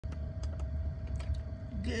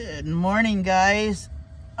Good morning, guys.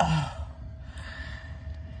 Look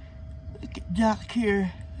at Doc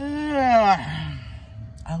here. I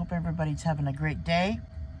hope everybody's having a great day.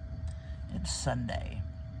 It's Sunday.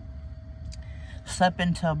 Slept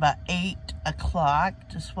until about 8 o'clock.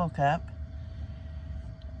 Just woke up.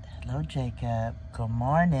 Hello, Jacob. Good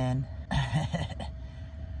morning.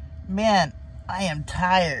 Man, I am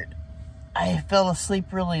tired. I fell asleep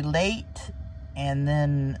really late and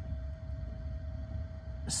then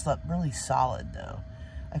slept really solid though.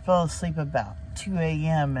 I fell asleep about 2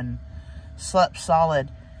 a.m. and slept solid.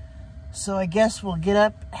 So I guess we'll get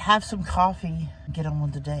up, have some coffee, and get on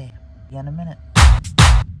with the day. See you in a minute.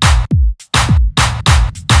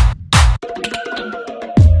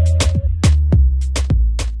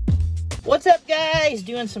 What's up, guys?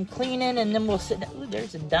 Doing some cleaning and then we'll sit down. Ooh,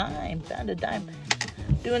 there's a dime. Found a dime.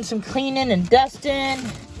 Doing some cleaning and dusting.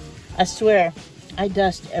 I swear, I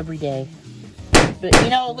dust every day. But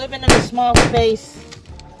you know, living in a small space,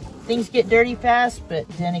 things get dirty fast, but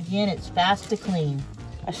then again, it's fast to clean.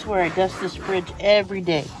 I swear I dust this fridge every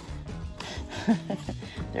day.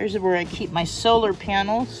 There's where I keep my solar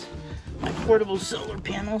panels, my portable solar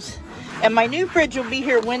panels. And my new fridge will be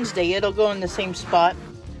here Wednesday. It'll go in the same spot.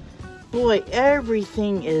 Boy,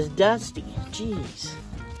 everything is dusty. Jeez.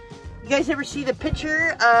 You guys ever see the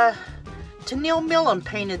picture? Tennille Millam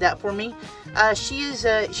painted that for me. She has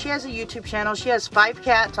a YouTube channel. She has 5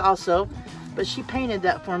 cats also, but she painted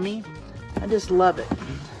that for me. I just love it.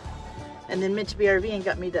 And then Meant to Be RV and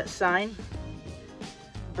got me that sign.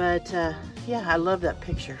 But yeah, I love that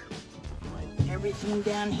picture. Wipe everything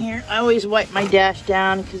down here. I always wipe my dash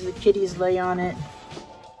down because the kitties lay on it.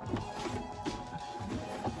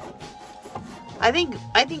 I think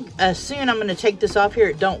soon I'm going to take this off here.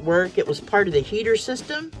 It don't work. It was part of the heater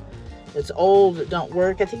system. It's old. It don't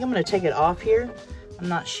work. I think I'm going to take it off here. I'm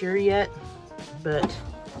not sure yet, but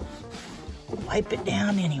wipe it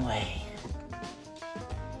down anyway.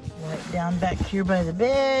 Wipe down back here by the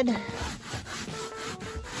bed.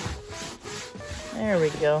 There we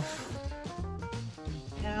go.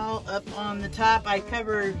 Now up on the top, I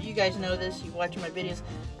cover, you guys know this, you watch my videos,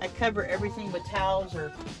 I cover everything with towels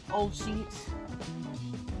or old sheets.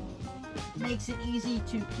 Makes it easy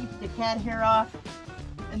to keep the cat hair off.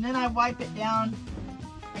 And then I wipe it down.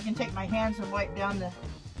 I can take my hands and wipe down the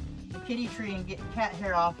kitty tree and get cat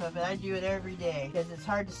hair off of it. I do it every day because it's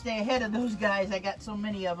hard to stay ahead of those guys. I got so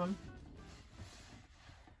many of them.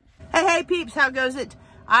 Hey peeps, how goes it?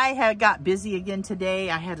 I had got busy again today.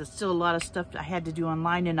 I had still a lot of stuff I had to do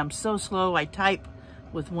online and I'm so slow. I type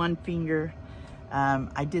with one finger.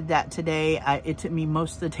 I did that today. It took me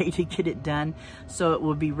most of the day to get it done, so it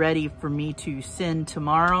will be ready for me to send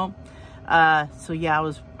tomorrow. So yeah,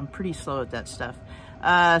 I'm pretty slow at that stuff.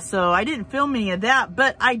 So I didn't film any of that,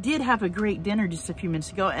 but I did have a great dinner just a few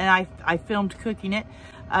minutes ago, and I filmed cooking it.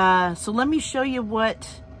 So let me show you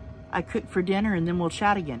what I cooked for dinner, and then we'll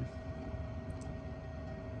chat again.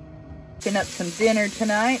 Cooking up some dinner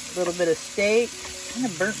tonight. A little bit of steak. Kind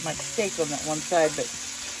of burnt my steak on that one side, but.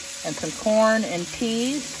 And some corn and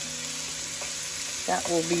peas. That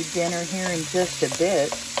will be dinner here in just a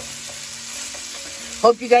bit.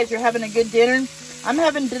 Hope you guys are having a good dinner. I'm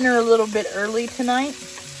having dinner a little bit early tonight.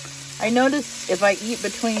 I notice if I eat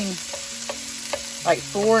between like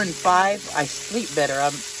 4 and 5, I sleep better.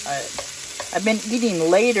 I've been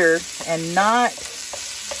eating later and not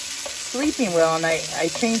sleeping well, and I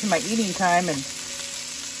changed my eating time and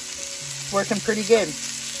it's working pretty good.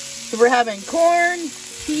 So we're having corn,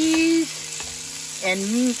 peas, and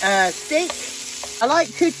steak. I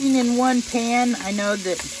like cooking in one pan. I know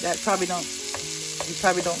that you probably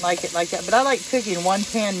don't like it like that, but I like cooking one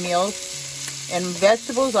pan meals. And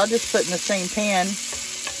vegetables, I'll just put in the same pan.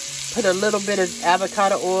 Put a little bit of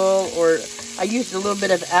avocado oil, or I used a little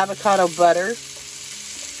bit of avocado butter,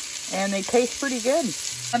 and they taste pretty good.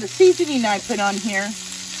 And the seasoning I put on here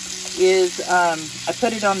is, I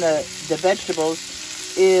put it on the vegetables,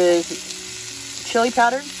 is chili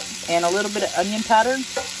powder and a little bit of onion powder,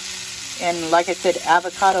 and like I said,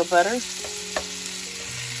 avocado butter.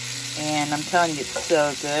 And I'm telling you, it's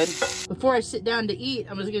so good. Before I sit down to eat,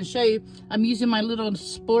 I was going to show you, I'm using my little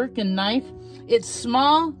spork and knife. It's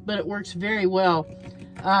small, but it works very well.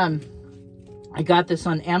 I got this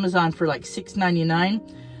on Amazon for like $6.99,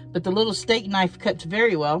 but the little steak knife cuts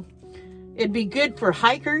very well. It'd be good for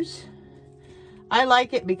hikers. I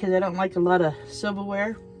like it because I don't like a lot of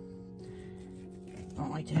silverware. I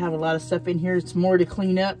don't like to have a lot of stuff in here. It's more to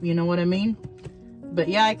clean up, you know what I mean? But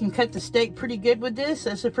yeah, I can cut the steak pretty good with this.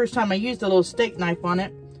 That's the first time I used a little steak knife on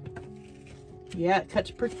it. Yeah, it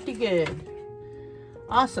cuts pretty good.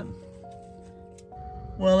 Awesome.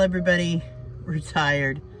 Well, everybody, We're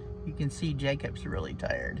tired. You can see Jacob's really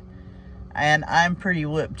tired. And I'm pretty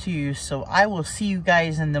whooped too, so I will see you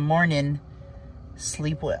guys in the morning.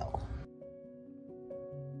 Sleep well.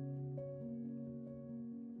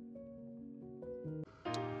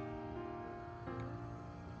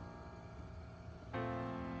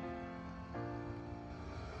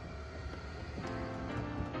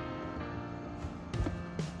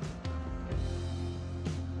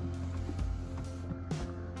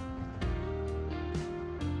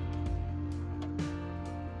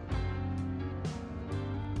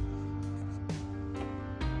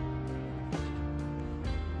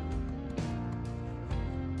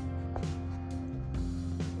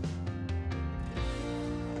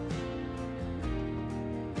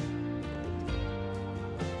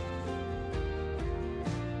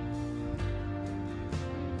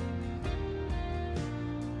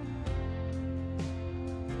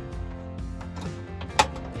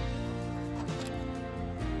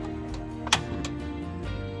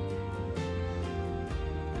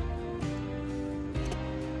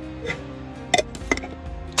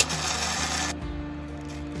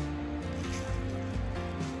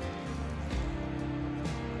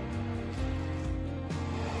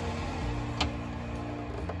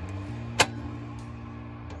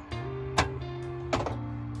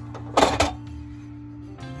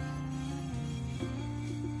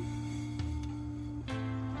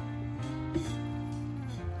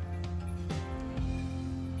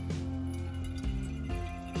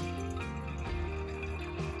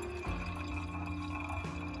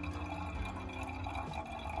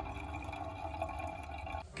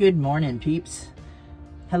 Good morning, peeps.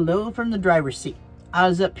 Hello from the driver's seat. I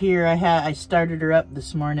was up here, I started her up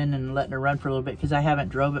this morning and letting her run for a little bit because I haven't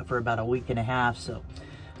drove it for about a week and a half, so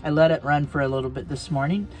I let it run for a little bit this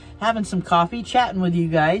morning. Having some coffee, chatting with you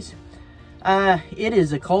guys. It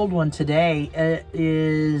is a cold one today. It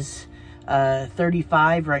is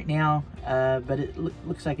 35 right now, but it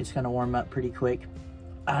looks like it's going to warm up pretty quick.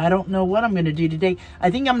 I don't know what I'm going to do today.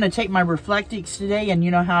 I think I'm going to take my Reflectix today, and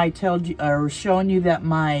you know how I told you, or showing you that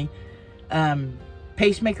my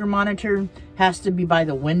pacemaker monitor has to be by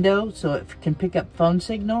the window so it can pick up phone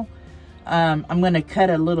signal. I'm going to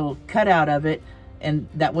cut a little cutout of it, and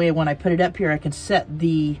that way when I put it up here, I can set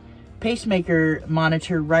the pacemaker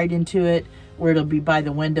monitor right into it where it'll be by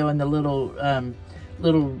the window, and the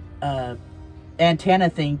little antenna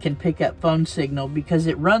thing can pick up phone signal because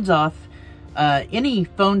it runs off any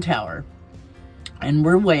phone tower, and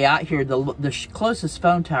we're way out here. The closest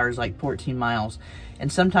phone tower is like 14 miles,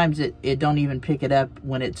 and sometimes it don't even pick it up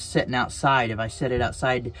when it's sitting outside if I set it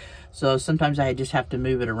outside, so sometimes I just have to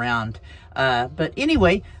move it around. But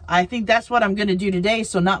anyway, I think that's what I'm going to do today,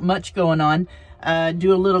 so not much going on.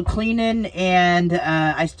 Do a little cleaning, and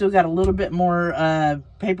I still got a little bit more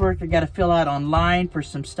paperwork I got to fill out online for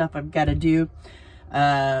some stuff I've got to do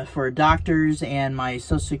for doctors and my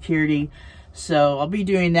Social Security. So I'll be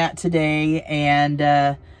doing that today,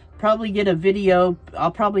 and probably get a video.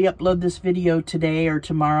 I'll probably upload this video today or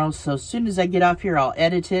tomorrow. So as soon as I get off here, I'll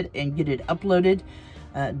edit it and get it uploaded.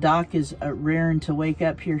 Doc is raring to wake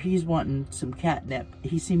up here. He's wanting some catnip.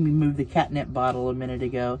 He seen me move the catnip bottle a minute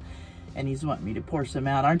ago, and he's wanting me to pour some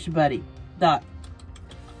out. Aren't you, buddy? Doc?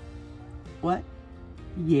 What?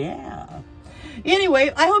 Yeah.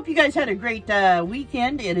 Anyway, I hope you guys had a great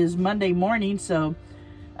weekend. It is Monday morning, so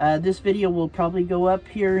this video will probably go up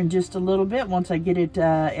here in just a little bit once I get it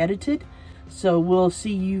edited. So we'll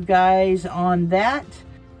see you guys on that.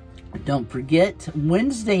 Don't forget,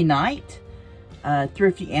 Wednesday night,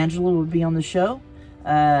 Thrifty Angela will be on the show.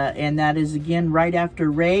 And that is, again, right after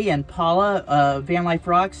Ray and Paula. Van Life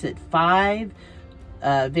Rocks at 5.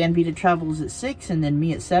 Van Vita Travels at 6, and then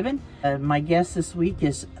me at 7. My guest this week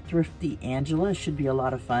is Thrifty Angela. Should be a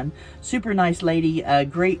lot of fun. Super nice lady.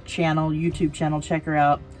 Great channel, YouTube channel. Check her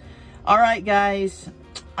out. All right, guys.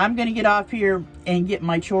 I'm going to get off here and get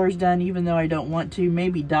my chores done, even though I don't want to.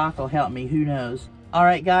 Maybe Doc will help me. Who knows? All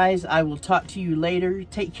right, guys. I will talk to you later.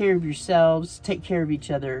 Take care of yourselves. Take care of each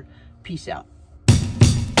other. Peace out.